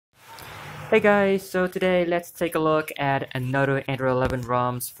Hey guys, so today let's take a look at another Android 11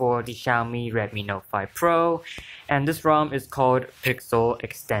 ROMs for the Xiaomi Redmi Note 5 Pro, and this ROM is called Pixel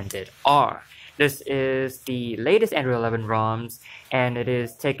Extended R. This is the latest Android 11 ROMs, and it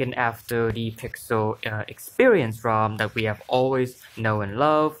is taken after the Pixel Experience ROM that we have always known and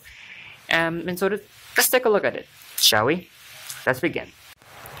loved. And so let's take a look at it, shall we? Let's begin.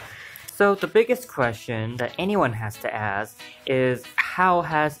 So the biggest question that anyone has to ask is, how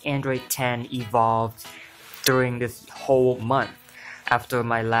has Android 10 evolved during this whole month after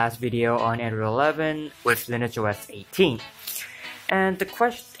my last video on Android 11 with Lineage OS 18? And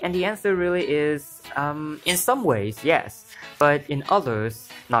the answer really is, in some ways, yes, but in others,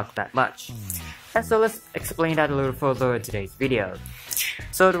 not that much. And so let's explain that a little further in today's video.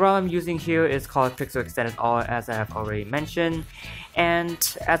 So the ROM I'm using here is called Pixel Extended R, as I have already mentioned, and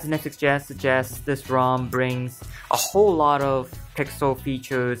as the name suggests, this ROM brings a whole lot of Pixel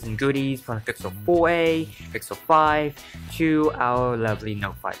features and goodies from the Pixel 4a, Pixel 5 to our lovely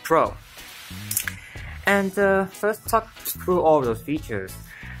Note 5 Pro. And so let's talk through all of those features.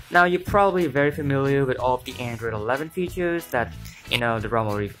 Now, you're probably very familiar with all of the Android 11 features that the ROM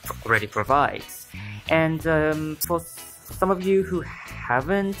already provides. And for some of you who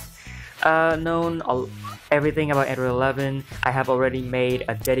haven't known everything about Android 11, I have already made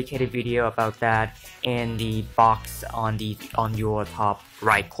a dedicated video about that in the box on your top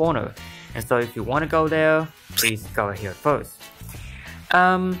right corner. And so if you want to go there, please go here first.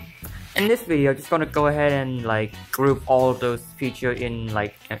 In this video, I'm just going to go ahead and group all of those features in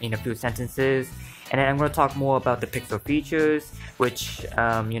a few sentences, and then I'm going to talk more about the Pixel features, which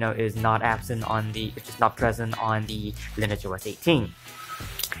is not present on the Lineage OS 18.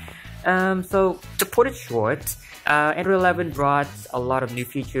 So to put it short, Android 11 brought a lot of new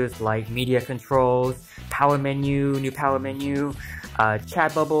features like media controls, new power menu,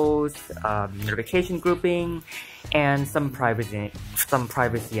 chat bubbles, notification grouping, and some privacy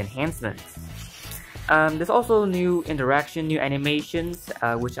enhancements. There's also new interaction, new animations,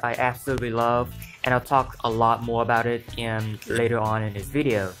 which I absolutely love, and I'll talk a lot more about it later on in this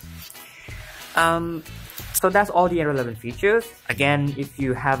video. So that's all the Android 11 features. Again, if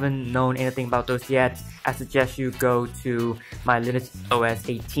you haven't known anything about those yet, I suggest you go to my Lineage OS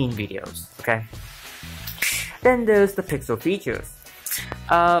 18 videos, okay? Then there's the Pixel features.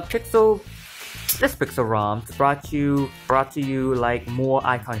 This Pixel ROM brought to you more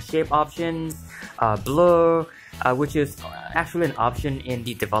icon shape options, blur, which is actually an option in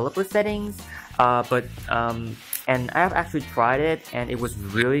the developer settings, and I've actually tried it and it was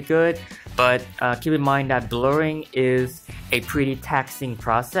really good, but keep in mind that blurring is a pretty taxing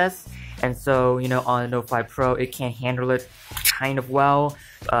process, and so on the Note 5 Pro it can handle it kind of well,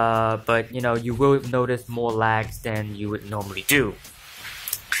 but you will notice more lags than you would normally do.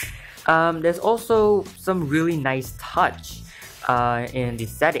 There's also some really nice touch in the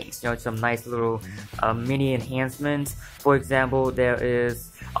settings, some nice little mini enhancements. For example, there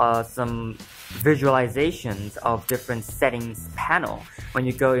is some visualizations of different settings panel when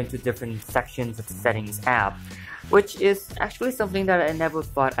you go into different sections of the settings app, which is actually something that I never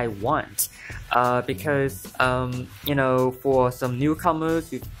thought I want, because for some newcomers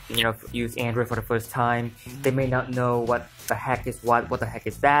who use Android for the first time, they may not know what the heck is what the heck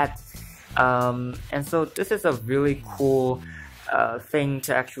is that, and so this is a really cool thing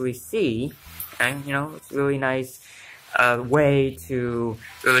to actually see, and it's really nice way to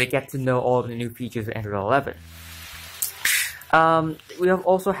really get to know all of the new features of Android 11. We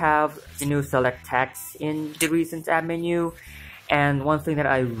also have the new select text in the recent app menu, and one thing that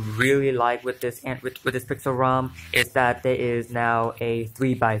I really like with this Pixel ROM is that there is now a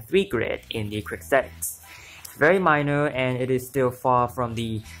 3x3 grid in the quick settings. It's very minor, and it is still far from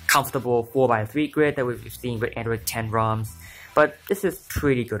the comfortable 4x3 grid that we've seen with Android 10 ROMs, but this is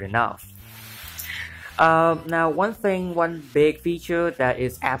pretty good enough. Now, one big feature that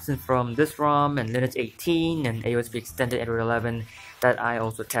is absent from this ROM and Lineage 18 and AOSP Extended Android 11 that I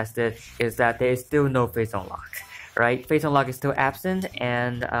also tested is that there is still no face unlock, right? Face unlock is still absent,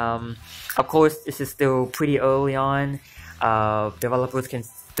 and of course this is still pretty early on. Developers can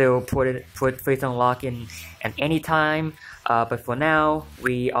still put face unlock in at any time, but for now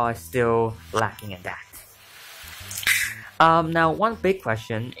we are still lacking in that. Now, one big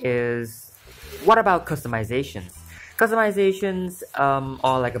question is, what about customizations? Customizations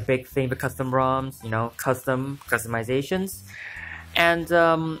are like a big thing with custom ROMs, customizations. And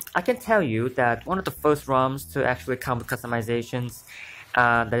I can tell you that one of the first ROMs to actually come with customizations,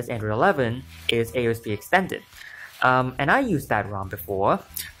 that is Android 11, is AOSP Extended. And I used that ROM before,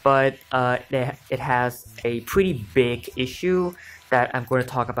 but it has a pretty big issue that I'm going to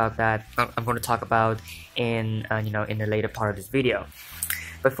talk about in in the later part of this video.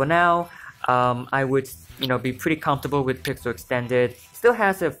 But for now, I would be pretty comfortable with Pixel Extended. Still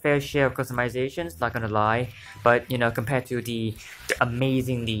has a fair share of customizations, not gonna lie, but compared to the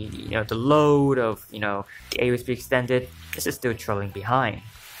amazing the load of the AUSP Extended, this is still trailing behind.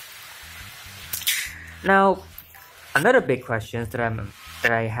 Now, another big question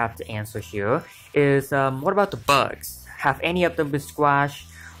that I have to answer here is what about the bugs? Have any of them been squashed,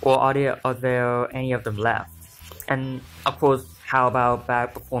 or are there any of them left? And of course, how about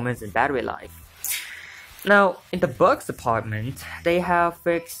bad performance and battery life? Now, in the bugs department, they have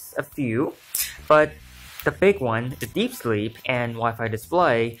fixed a few, but the big one, the deep sleep and Wi-Fi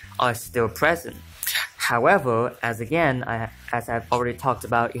display, are still present. However, as I've already talked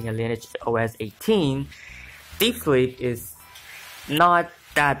about in the Lineage OS 18, deep sleep is not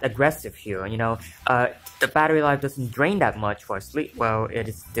that aggressive here. The battery life doesn't drain that much for sleep while it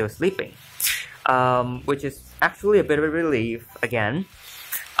is still sleeping, which is actually a bit of a relief again.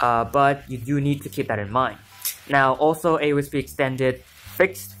 But you do need to keep that in mind. Now, also AUSP Extended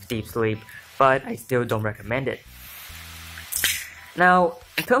fixed deep sleep, but I still don't recommend it. Now,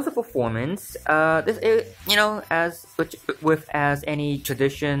 in terms of performance, this is, as any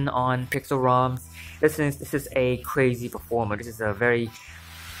tradition on Pixel ROMs, this is a crazy performer. This is a very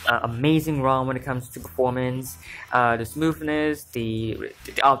amazing ROM when it comes to performance. The smoothness, the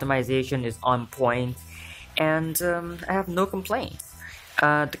optimization is on point, and I have no complaints.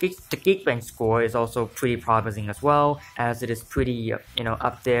 The Geekbench score is also pretty promising as well, as it is pretty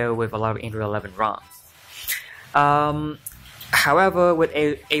up there with a lot of Android 11 ROMs. However, with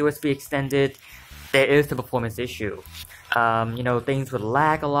AUSP Extended, there is the performance issue. Things would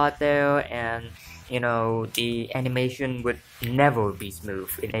lag a lot there, and the animation would never be smooth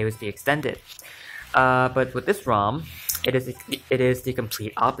in AUSP Extended. But with this ROM, it is the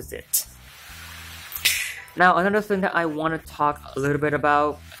complete opposite. Now, another thing that I want to talk a little bit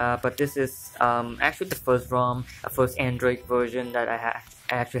about, but this is actually the first ROM, first Android version that I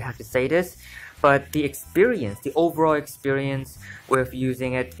actually have to say this, but the overall experience with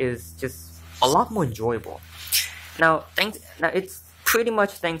using it is just a lot more enjoyable. Now, it's pretty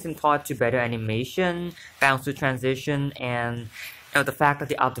much thanks in part to better animation, bounce-to transition, and the fact that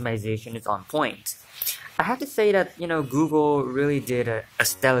the optimization is on point. I have to say that Google really did a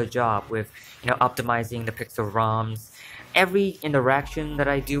stellar job with optimizing the Pixel ROMs. Every interaction that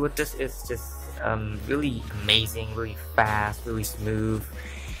I do with this is just really amazing, really fast, really smooth,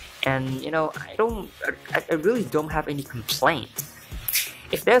 and I really don't have any complaints.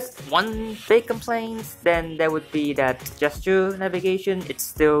 If there's one big complaint, then there would be that gesture navigation. It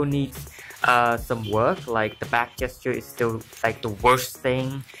still needs some work. Like the back gesture is still like the worst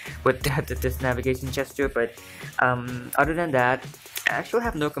thing with this navigation gesture. But other than that, I actually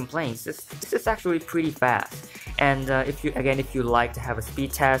have no complaints. This is actually pretty fast. And if you like to have a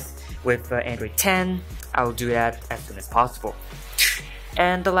speed test with Android 10, I'll do that as soon as possible.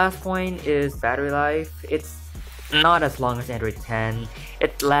 And the last point is battery life. It's not as long as Android 10.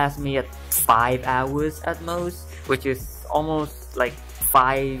 It lasts me at 5 hours at most, which is almost like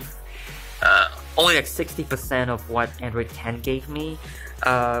only like 60% of what Android 10 gave me,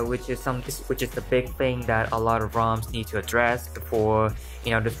 which is the big thing that a lot of ROMs need to address before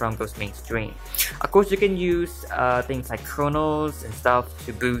this ROM goes mainstream. Of course, you can use things like kernels and stuff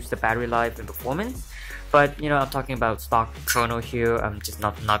to boost the battery life and performance. But I'm talking about stock kernel here. I'm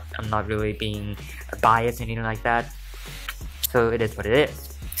not really being biased or anything like that. So it is what it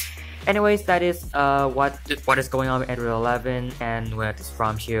is. Anyways, that is what is going on with Android 11 and with this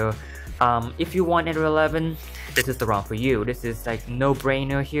ROM here. If you want Android 11, this is the ROM for you. This is like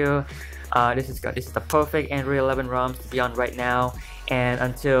no-brainer here. This is the perfect Android 11 ROM to be on right now. And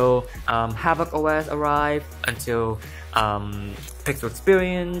until Havoc OS arrive, until Pixel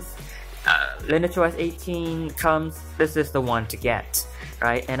Experience, Lineage OS 18 comes, this is the one to get,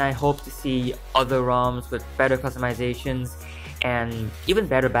 right? And I hope to see other ROMs with better customizations and even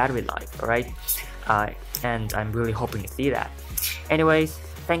better battery life, alright? And I'm really hoping to see that. Anyways,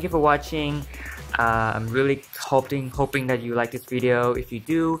 thank you for watching. I'm really hoping that you like this video. If you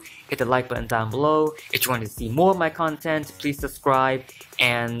do, hit the like button down below. If you want to see more of my content, please subscribe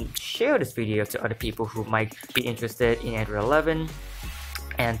and share this video to other people who might be interested in Android 11.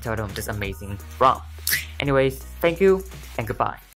 And tell them this amazing ROM. Anyways, thank you and goodbye.